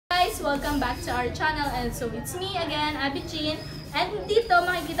Welcome back to our channel. And so it's me again, Abby Jean. And dito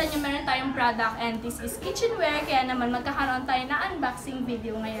makikita nyo meron tayong product and this is kitchenware. Kaya naman magkakaroon tayo na unboxing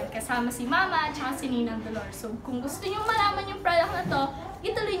video ngayon kasama si Mama at saka si Ninang Dolor. So kung gusto nyo malaman yung product na to,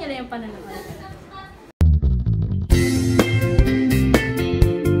 ituloy nyo lang yung panonood.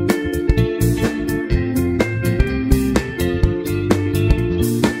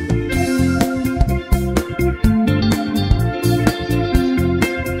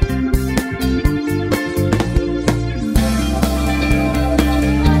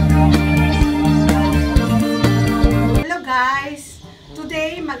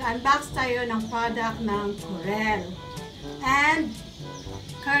 Mag-unbox tayo ng product ng Corelle and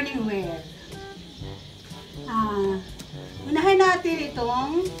Corningware. Unahin natin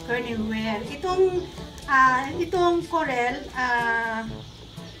itong Corningware. Itong Corelle,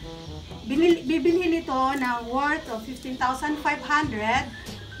 bibilhin ito ng worth of 15,500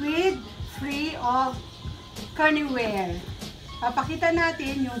 with free of Corningware. Papakita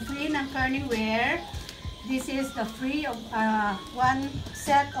natin yung free ng Corningware. This is the free of one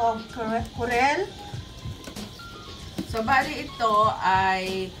set of Corelle. So, bali ito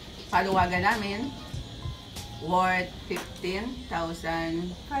ay paluwagan namin worth 15,500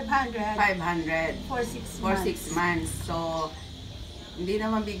 for 6 months. So, hindi na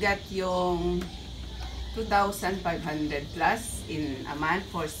mabigat yung 2,500 plus in a month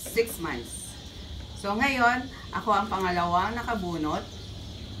for 6 months. So, ngayon, ako ang pangalawang nakabunot.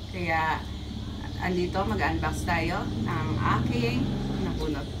 Kaya, andito mag-unbox tayo ng aking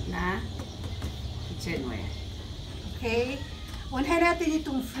nabunot na kitchenware. Okay. Unahin natin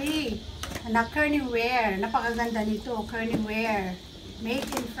itong free na Corningware. Napakaganda nito, Corningware. Made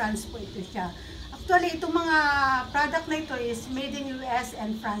in France po ito siya. Actually, itong mga product na ito is made in US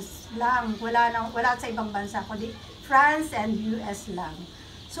and France lang. Wala sa ibang bansa, kundi France and US lang.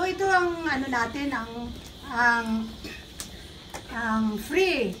 So, ito ang ano natin, ang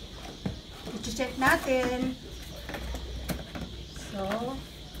free. I-check natin. So,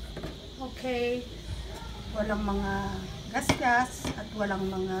 okay. Walang mga gas-gas at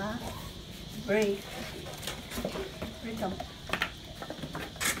walang mga break.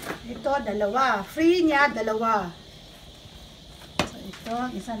 Ito, dalawa. Free niya, dalawa. So, ito,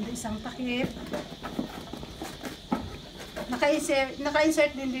 isang takip.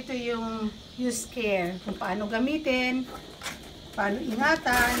 Naka-insert din dito yung use care. Kung paano gamitin, paano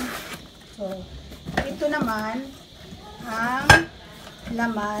ingatan. So, ito naman ang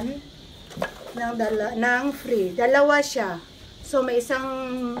laman ng free. Dalawa siya. So, may isang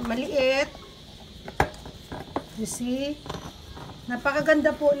maliit. You see?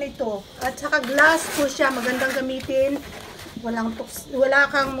 Napakaganda po nito. At saka glass po siya. Magandang gamitin. Wala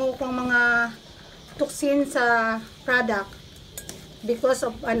kang mga tuksin sa product. Because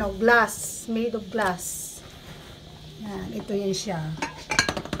of glass. Made of glass. Yan. Ito yun siya.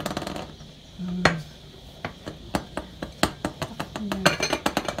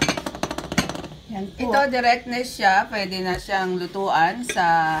 Ito direct na siya, pwede na siyang lutuan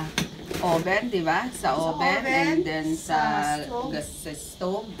sa oven, di ba? Sa oven and then sa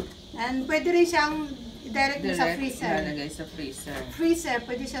stove. And pwede rin siyang direct sa freezer. Ilalagay sa freezer.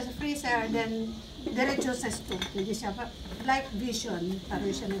 Pwede siya sa freezer, then diretso sa stove. Pwede siya like vision,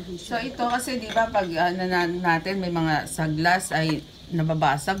 parang siya ng vision. So ito kasi di ba pag natin may mga sa glass ay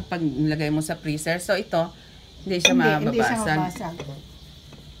nababasag pag nilagay mo sa freezer. So ito hindi siya mababasag. Hindi siya mababasag.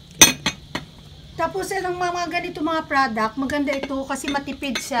 Tapos ang mga ganito mga product, maganda ito kasi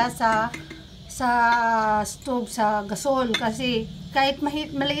matipid siya sa stove, sa gasol. Kasi kahit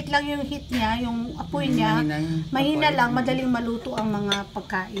maliit lang yung heat niya, yung apoy niya, mahina lang, madaling maluto ang mga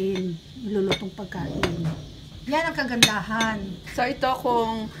pagkain, lulutong pagkain. Yan ang kagandahan. So ito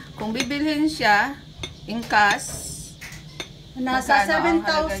kung bibilhin siya in cash, nasa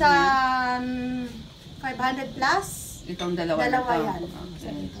 7,500 plus. Itong dalawa yan.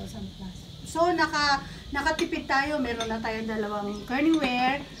 7,000 plus. So, nakatipid tayo. Meron na tayong dalawang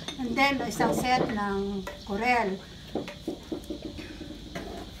Corningware and then isang set ng Corelle.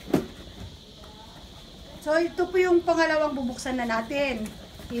 So, ito po yung pangalawang bubuksan na natin.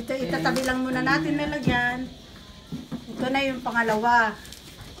 Itatabi lang muna natin nilagyan. Ito na yung pangalawa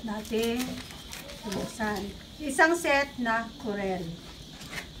natin bubuksan. Isang set na Corelle.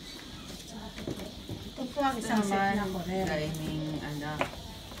 Ito po ang isang set na Corelle.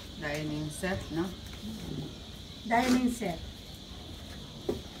 Dining set, no? Dining set.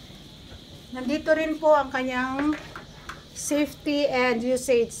 Nandito rin po ang kanyang safety and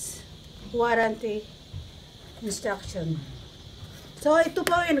usage warranty instruction. So, ito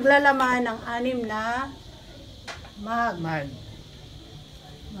po yung naglalaman ng 6 na mug.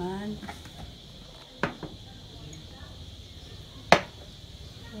 1,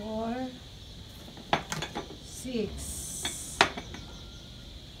 4, 6.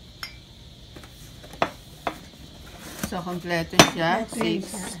 So, kompleto siya. Ito yun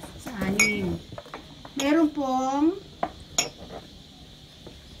 6. siya, sa 6. Meron pong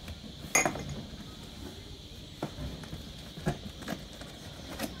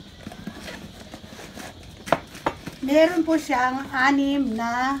po siyang 6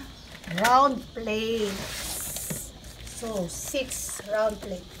 na round plates. So, 6 round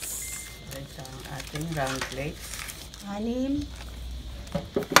plates. Ito ang ating round plates. 6.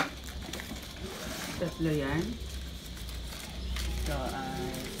 Tatlo yan. So,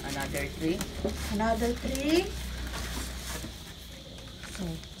 another 3. Another 3. So,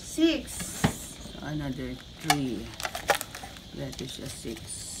 6. So, another 3. Ito siya 6.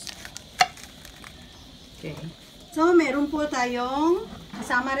 Okay. So, meron po tayong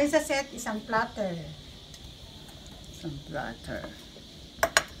kasama rin sa set, isang platter. Isang platter.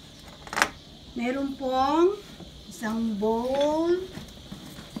 Meron pong isang bowl.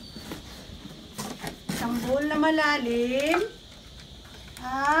 Isang bowl na malalim.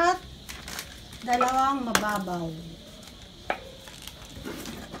 At dalawang mababaw.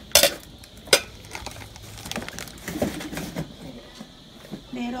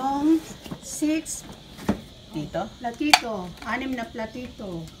 Merong 6 Dito? platito. 6 na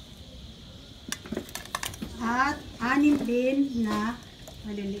platito. At 6 din na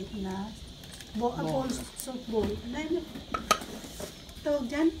maliliit na bowl. Soup bowl. Ano yun? Tawag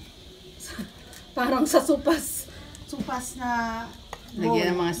dyan? Parang sa supas. Supas na bowl.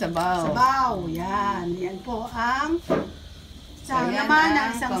 Lagyan ng mga sabaw. Sabaw. Yan. Yan po ang So, yan naman ng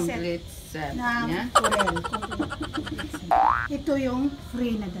ang isang set complete set ng niya. Corelle. Ito yung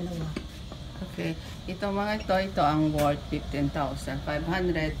free na dalawa. Okay. Ito mga ito ang worth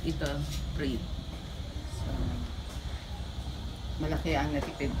 15,500. Ito free. So, malaki ang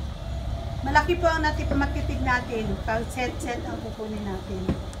natipid. Malaki po ang matipid natin pag set-set ang kukunin natin.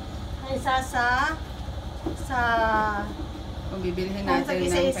 Kaysa sa Kung bibilihin kung natin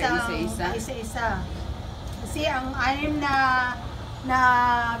ng isa-isa. Kasi ang 6 na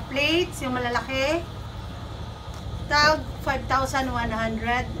plates, yung malalaki, tag 5,100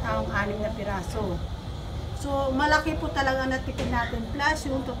 ang 6 na piraso. So, malaki po talaga ang natipid natin.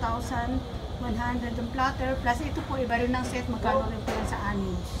 Plus yung 2,100 ang platter. Plus ito po, iba rin ng set. Magkano rin po yan sa 6.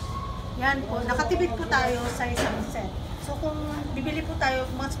 Yan po. Nakatipid po tayo sa isang set. So, kung bibili po tayo,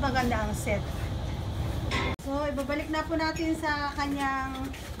 mas maganda ang set. So, ibabalik na po natin sa kanyang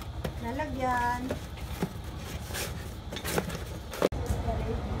lalagyan.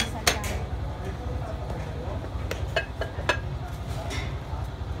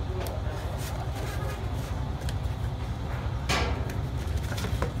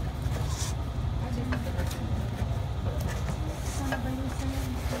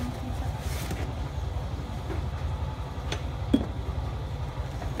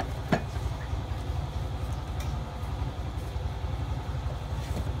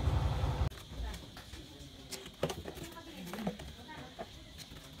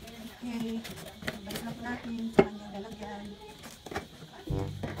 Okay, balik na po natin sa kanyang lalagyan.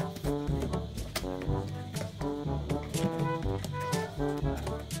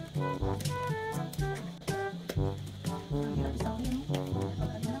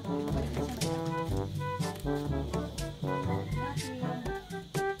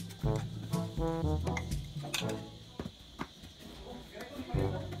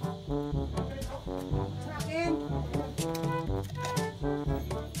 Sa akin.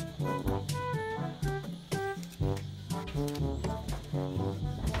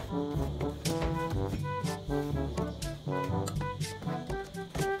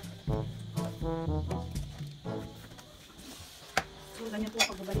 So, ganyan po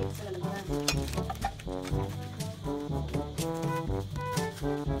pagbabalik sa lalagyan.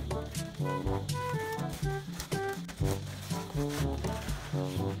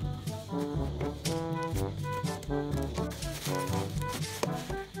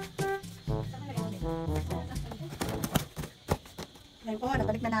 Yan po,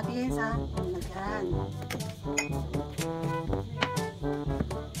 nabalik na natin sa lalagyan.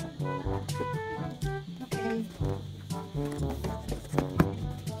 Okay.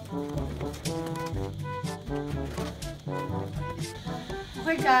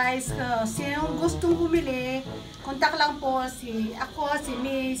 Okay guys, sinong gustong bumili, kontak lang po si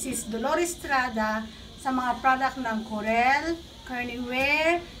Mrs. Dolores Estrada sa mga product ng Corelle,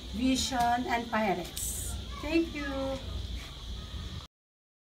 Corningware, Vision, and Pyrex. Thank you!